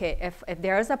 okay, if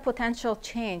there is a potential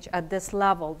change at this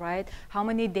level, right, how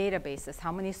many databases,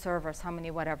 how many servers, how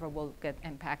many whatever will get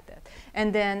impacted.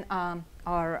 And then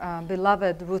our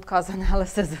beloved root cause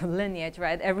analysis of lineage,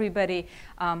 right? Everybody,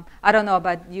 I don't know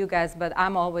about you guys, but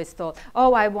I'm always told,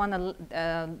 oh, I want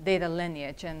a data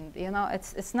lineage. And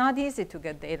it's not easy to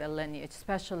get data lineage,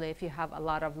 especially if you have a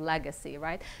lot of legacy,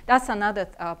 right? That's another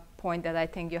point that I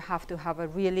think you have to have a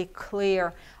really clear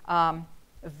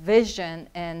vision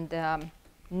and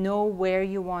know where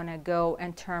you want to go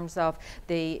in terms of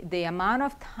the amount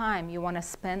of time you want to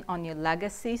spend on your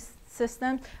legacy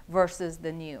system versus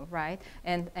the new, right?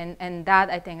 And that,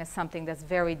 I think, is something that's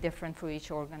very different for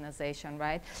each organization,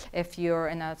 right? If you're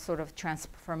in a sort of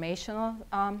transformational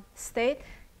state,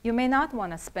 you may not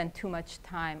want to spend too much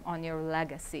time on your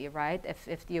legacy, right?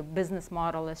 If your business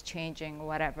model is changing or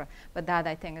whatever. But that,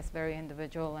 I think, is very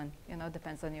individual and,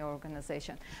 depends on your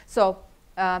organization. So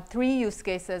 3 use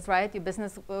cases, right? Your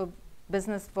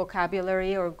business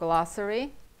vocabulary or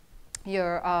glossary,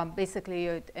 your basically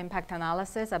your impact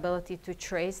analysis, ability to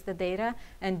trace the data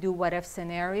and do what-if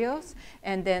scenarios,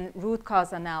 and then root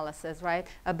cause analysis, right?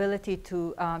 Ability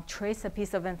to trace a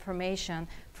piece of information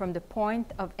from the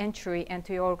point of entry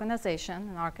into your organization,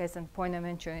 in our case, and point of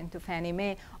entry into Fannie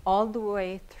Mae, all the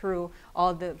way through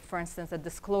all the, for instance, a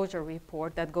disclosure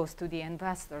report that goes to the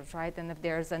investors, right? And if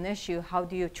there's an issue, how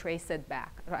do you trace it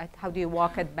back, right? How do you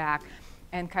walk it back?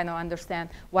 And kind of understand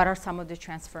what are some of the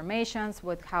transformations,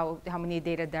 how many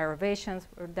data derivations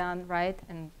were done, right,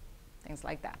 and things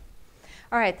like that.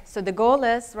 All right, so the goal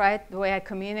is, right, the way I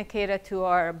communicated to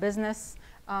our business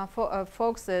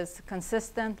folks is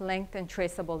consistent, linked, and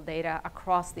traceable data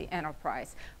across the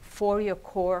enterprise for your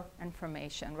core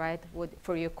information, right,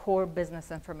 for your core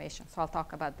business information. So I'll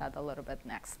talk about that a little bit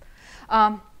next.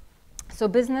 So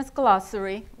business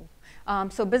glossary.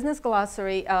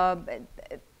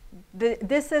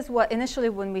 this is what initially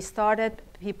when we started,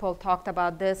 people talked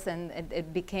about this, and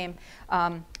it became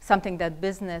something that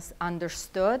business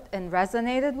understood and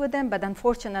resonated with them. But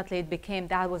unfortunately, it became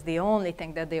that was the only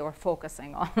thing that they were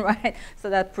focusing on, right? So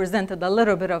that presented a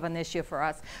little bit of an issue for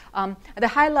us. At the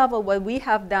high level, what we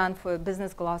have done for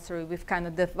Business Glossary, we've kind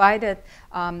of divided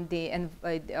our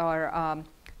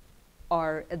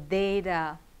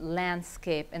data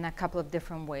landscape in a couple of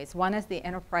different ways. One is the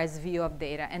enterprise view of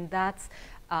data, and that's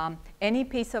any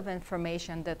piece of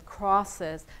information that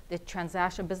crosses the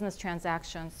business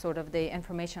transaction, sort of the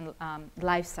information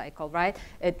life cycle, right?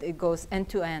 It goes end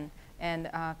to end and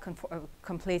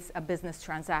completes a business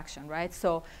transaction, right?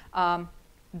 So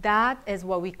that is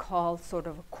what we call sort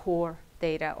of core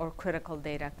data or critical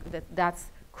data.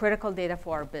 That's critical data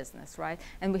for our business, right?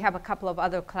 And we have a couple of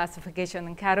other classification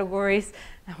and categories.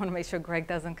 I want to make sure Greg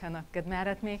doesn't kind of get mad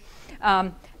at me.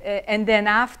 And then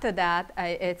after that,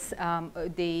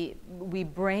 we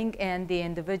bring in the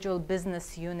individual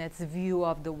business units' view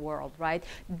of the world, right?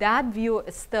 That view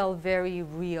is still very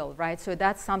real, right? So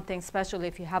that's something, especially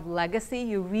if you have legacy,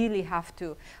 you really have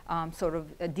to sort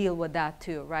of deal with that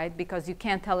too, right? Because you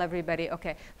can't tell everybody,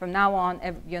 okay, from now on,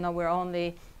 we're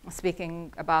only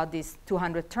speaking about these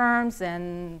 200 terms,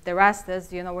 and the rest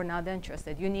is, we're not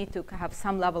interested. You need to have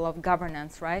some level of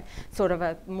governance, right? Sort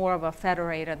of more of a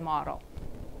federated model.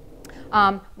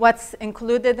 What's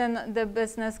included in the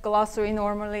business glossary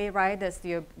normally, right, is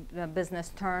your business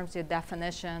terms, your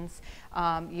definitions,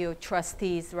 your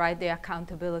trustees, right, the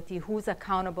accountability, who's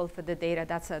accountable for the data.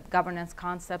 That's a governance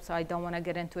concept, so I don't want to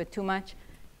get into it too much.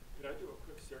 Could I do a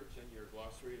quick search in your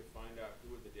glossary to find out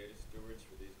who are the data stewards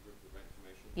for these groups of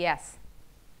information? Yes.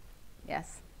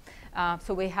 Yes.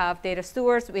 So we have data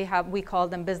stewards, we call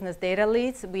them business data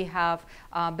leads, we have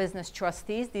business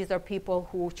trustees. These are people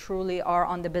who truly are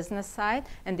on the business side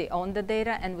and they own the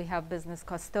data, and we have business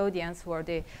custodians who are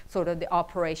the sort of the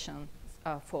operations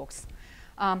folks.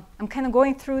 I'm kind of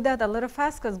going through that a little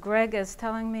fast because Greg is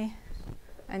telling me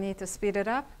I need to speed it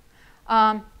up.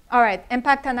 All right,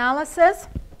 impact analysis.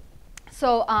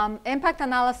 So impact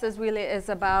analysis really is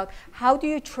about how do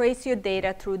you trace your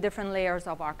data through different layers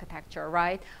of architecture,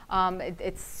 right?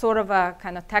 It's sort of a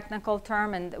kind of technical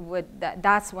term, and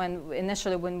that's when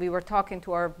initially when we were talking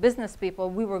to our business people,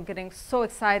 we were getting so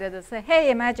excited to say,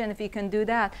 hey, imagine if you can do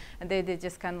that. And they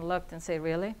just kind of looked and say,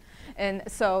 really? And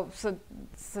so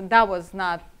that was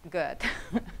not good.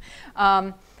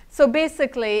 So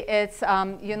basically, it's,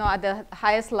 at the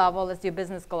highest level is your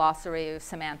business glossary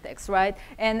semantics, right?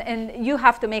 And you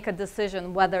have to make a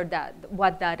decision what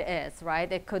that is,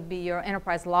 right? It could be your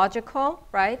enterprise logical,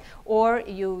 right? Or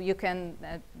you can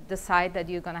decide that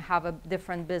you're going to have a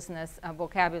different business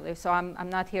vocabulary. So I'm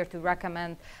not here to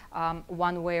recommend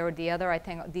one way or the other. I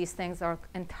think these things are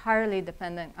entirely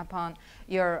dependent upon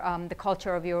your the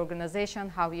culture of your organization,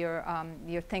 how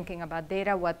you're thinking about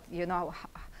data,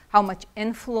 how much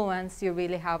influence you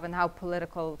really have and how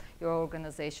political your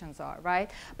organizations are, right?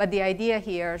 But the idea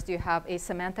here is you have a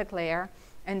semantic layer,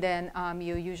 and then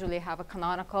you usually have a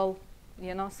canonical,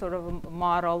 sort of a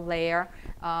model layer.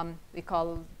 We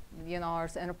call, our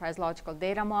enterprise logical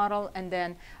data model, and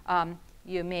then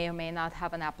you may or may not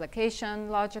have an application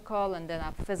logical, and then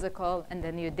a physical, and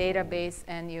then your database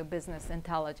and your business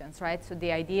intelligence, right? So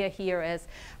the idea here is,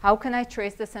 how can I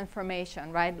trace this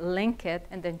information, right? Link it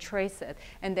and then trace it.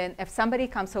 And then if somebody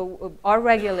comes, so our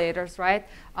regulators, right,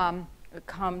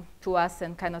 come to us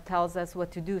and kind of tells us what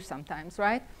to do sometimes,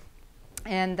 right?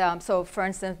 And so, for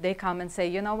instance, they come and say,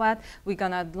 you know what, we're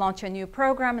going to launch a new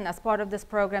program, and as part of this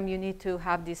program, you need to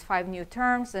have these 5 new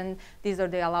terms, and these are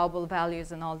the allowable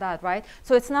values and all that, right?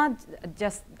 So it's not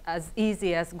just as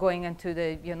easy as going into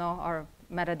the, our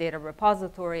metadata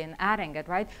repository and adding it,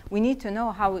 right? We need to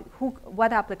know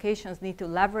what applications need to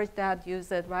leverage that,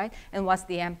 use it, right? And what's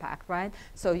the impact, right?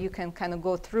 So you can kind of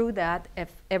go through that. If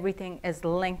everything is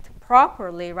linked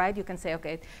properly, right, you can say,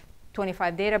 okay,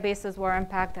 25 databases were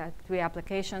impacted, 3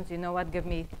 applications. You know what? Give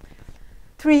me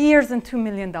 3 years and $2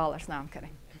 million. No, I'm kidding.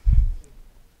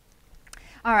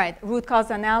 All right, root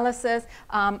cause analysis.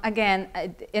 Again,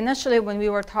 initially when we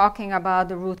were talking about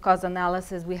the root cause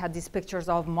analysis, we had these pictures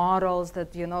of models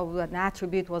that, an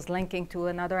attribute was linking to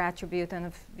another attribute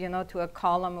and, to a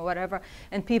column or whatever,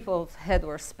 and people's heads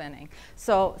were spinning.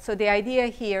 So the idea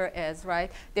here is, right,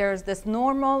 there's this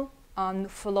normal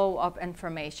flow of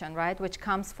information, right, which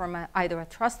comes from either a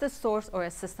trusted source or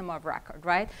a system of record,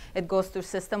 right? It goes through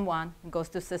system 1, it goes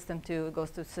to system 2, it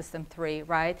goes to system 3,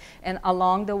 right? And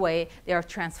along the way, there are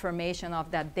transformation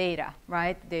of that data,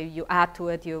 right? You add to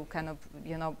it, you kind of,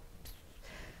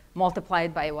 multiply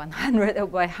it by 100 or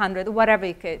by 100, whatever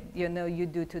you could, you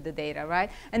do to the data, right?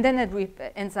 And then it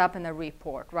ends up in a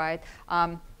report, right?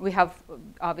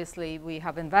 Obviously, we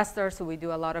have investors, so we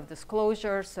do a lot of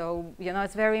disclosure. So,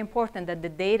 it's very important that the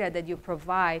data that you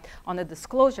provide on the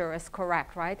disclosure is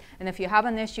correct, right? And if you have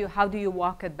an issue, how do you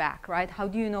walk it back, right? How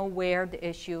do you know where the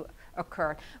issue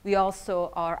occurred? We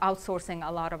also are outsourcing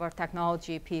a lot of our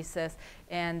technology pieces,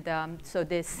 and so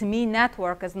the SME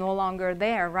network is no longer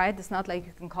there, right? It's not like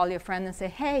you can call your friend and say,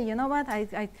 hey, you know what,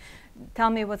 tell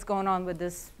me what's going on with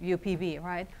this UPV,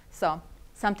 right? So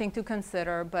something to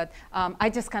consider, but I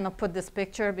just kind of put this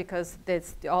picture because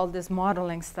there's all this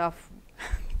modeling stuff.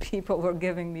 People were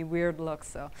giving me weird looks,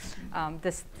 so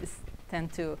this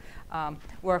tend to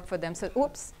work for them. So,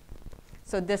 oops.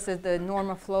 So this is the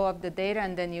normal flow of the data,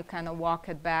 and then you kind of walk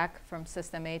it back from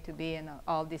system A to B, and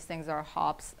all these things are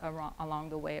hops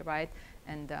along the way, right?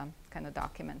 And kind of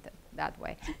document it that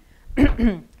way.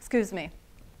 Excuse me.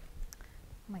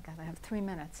 Oh my God, I have 3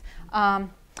 minutes.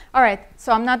 All right,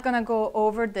 so I'm not going to go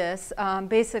over this.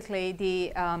 Basically,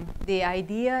 the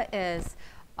idea is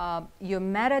your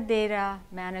metadata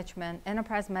management,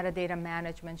 enterprise metadata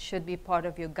management should be part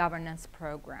of your governance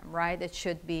program, right? It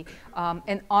should be,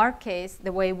 in our case,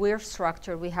 the way we're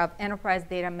structured, we have enterprise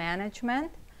data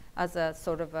management as a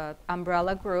sort of a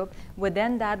umbrella group.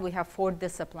 Within that, we have 4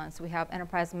 disciplines. We have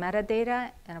enterprise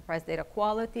metadata, enterprise data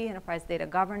quality, enterprise data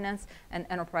governance, and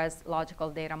enterprise logical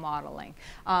data modeling.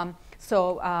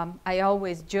 I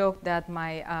always joke that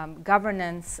my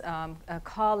governance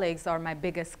colleagues are my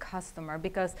biggest customer,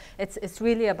 because it's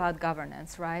really about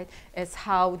governance, right? It's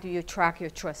how do you track your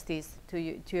trustees, to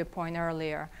your point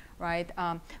earlier, right?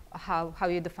 How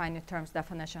you define your terms,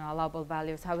 definition, allowable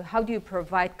values. How do you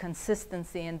provide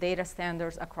consistency in data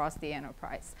standards across the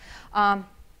enterprise?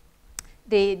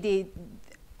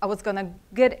 I was going to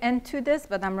get into this,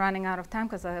 but I'm running out of time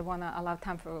because I want to allow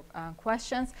time for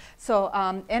questions. So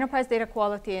enterprise data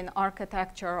quality and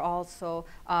architecture are also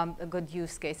good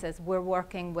use cases. We're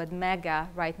working with Mega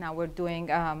right now. We're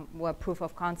doing a proof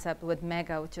of concept with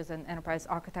Mega, which is an enterprise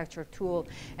architecture tool,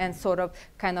 and sort of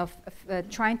kind of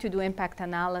trying to do impact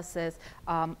analysis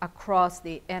across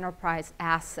the enterprise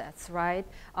assets, right?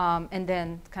 And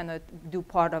then kind of do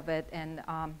part of it in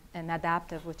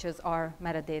Adaptive, which is our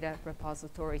metadata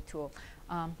repository tool.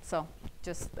 So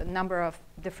just a number of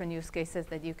different use cases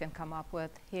that you can come up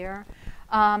with here.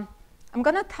 I'm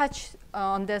going to touch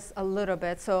on this a little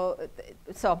bit. So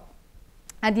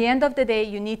at the end of the day,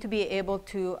 you need to be able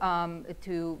to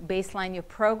baseline your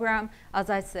program. As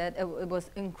I said, it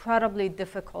was incredibly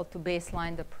difficult to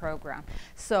baseline the program.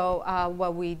 So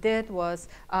what we did was,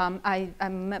 I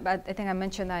think I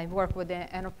mentioned I work with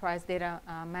the Enterprise Data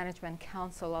Management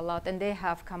Council a lot, and they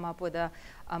have come up with a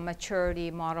maturity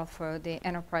model for the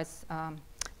enterprise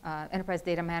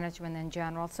data management in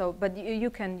general. So, but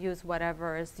you can use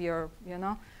whatever is your,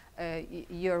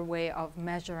 your way of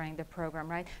measuring the program,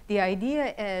 right? The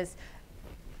idea is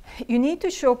you need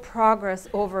to show progress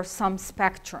over some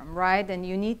spectrum, right? And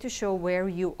you need to show where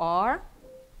you are.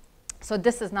 So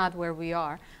this is not where we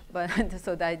are, but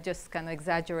so I just kind of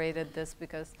exaggerated this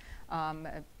because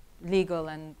legal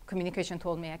and communication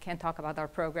told me I can't talk about our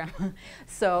program.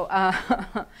 So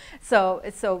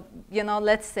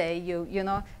let's say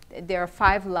there are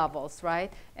 5 levels,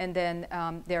 right? And then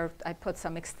I put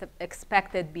some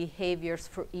expected behaviors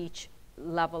for each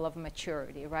level of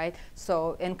maturity, right?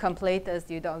 So incomplete is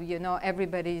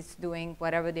everybody's doing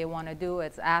whatever they want to do.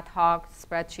 It's ad hoc,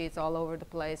 spreadsheets all over the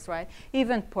place, right?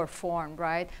 Even performed,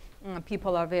 right?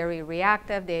 People are very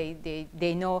reactive.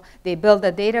 They know, they build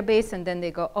a database and then they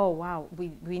go, oh wow,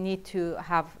 we need to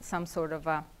have some sort of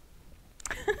a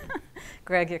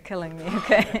Greg, you're killing me.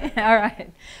 Okay, all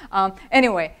right.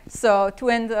 Anyway, so to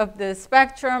end of the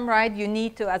spectrum, right? You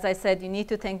need to, as I said, you need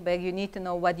to think big. You need to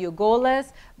know what your goal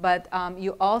is, but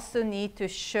you also need to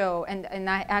show. And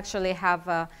I actually have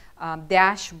a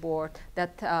dashboard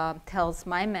that tells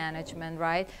my management,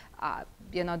 right?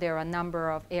 There are a number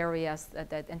of areas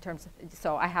that in terms of,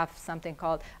 so I have something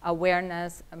called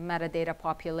awareness, metadata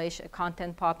population,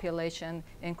 content population,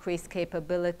 increased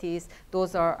capabilities.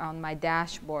 Those are on my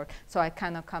dashboard. So I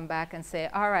kind of come back and say,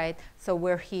 all right, so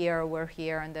we're here,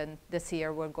 and then this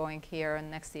year we're going here, and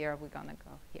next year we're going to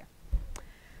go here.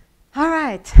 All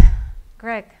right,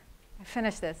 Greg, I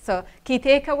finished this. So key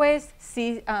takeaways,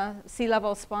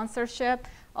 C-level sponsorship,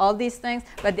 all these things.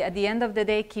 But at the end of the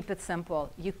day, keep it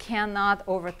simple. You cannot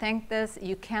overthink this.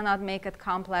 You cannot make it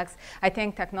complex. I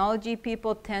think technology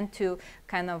people tend to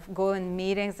kind of go in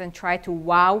meetings and try to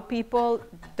wow people.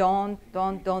 Don't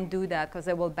do that, because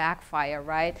it will backfire,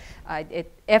 right?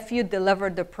 If you deliver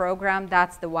the program,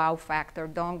 that's the wow factor.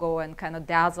 Don't go and kind of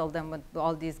dazzle them with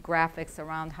all these graphics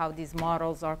around how these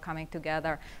models are coming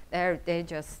together.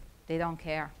 They don't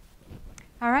care.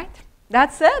 All right,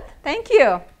 that's it. Thank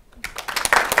you.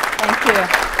 Thank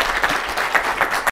you.